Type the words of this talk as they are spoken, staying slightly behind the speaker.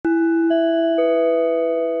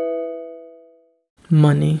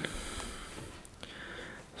Money.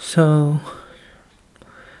 So,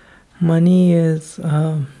 money is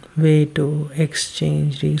a way to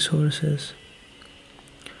exchange resources.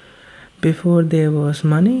 Before there was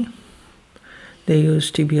money, there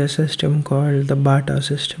used to be a system called the barter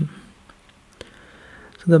system.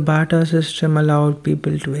 So, the barter system allowed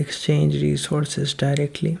people to exchange resources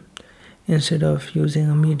directly instead of using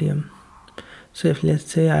a medium. So, if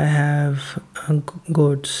let's say I have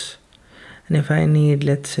goods, and if I need,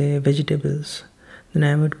 let's say, vegetables, then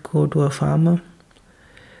I would go to a farmer,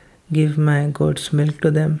 give my goat's milk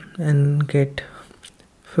to them, and get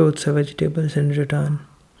fruits or vegetables in return.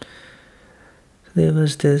 There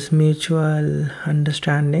was this mutual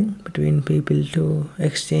understanding between people to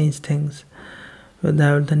exchange things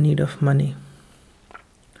without the need of money.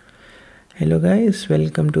 Hello, guys,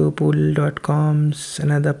 welcome to Poodle.com's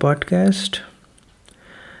another podcast.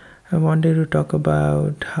 I wanted to talk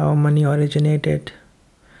about how money originated,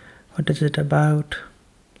 what is it about,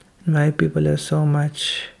 and why people are so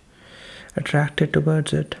much attracted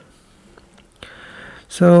towards it.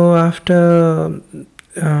 So after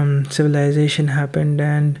civilization happened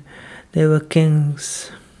and there were kings,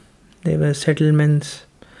 there were settlements,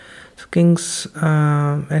 so kings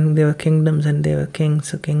and there were kingdoms and there were kings.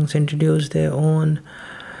 So kings introduced their own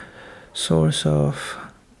source of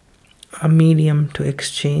a medium to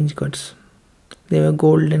exchange goods. There were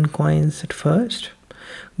golden coins at first,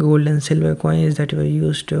 gold and silver coins that were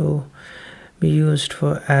used to be used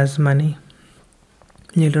for as money.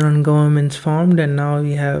 Later on, governments formed, and now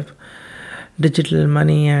we have digital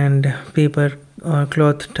money and paper or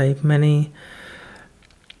cloth type money,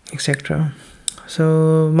 etc.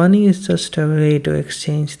 So, money is just a way to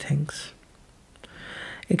exchange things,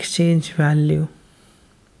 exchange value.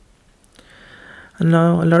 And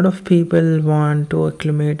now, a lot of people want to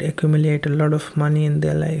accumulate a lot of money in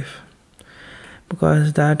their life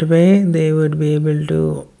because that way they would be able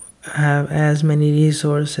to have as many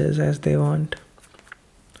resources as they want.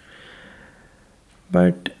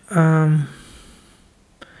 But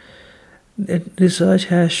research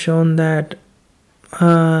has shown that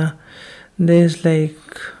there's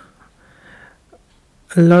like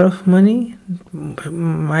a lot of money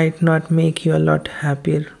might not make you a lot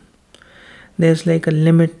happier. There's like a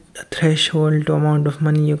limit, a threshold to amount of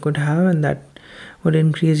money you could have, and that would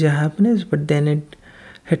increase your happiness, but then it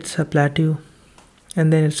hits a plateau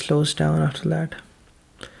and then it slows down after that.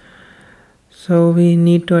 So we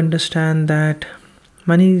need to understand that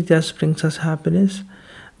money just brings us happiness,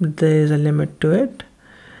 but there is a limit to it.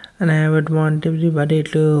 And I would want everybody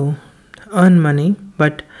to earn money,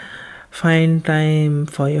 but find time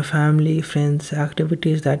for your family, friends,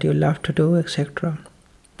 activities that you love to do, etc.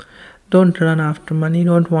 Don't run after money.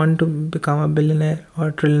 Don't want to become a billionaire or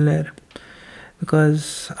a trillionaire,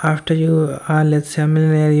 because after you are, let's say, a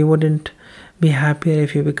millionaire, you wouldn't be happier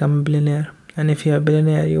if you become a billionaire. And if you're a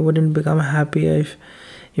billionaire, you wouldn't become happier if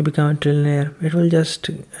you become a trillionaire. It will just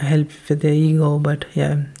help with your ego, but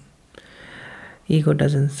yeah, ego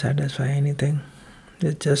doesn't satisfy anything.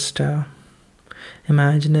 It's just a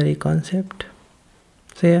imaginary concept.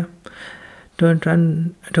 So yeah, don't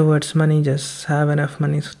run towards money, just have enough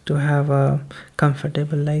money to have a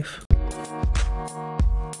comfortable life.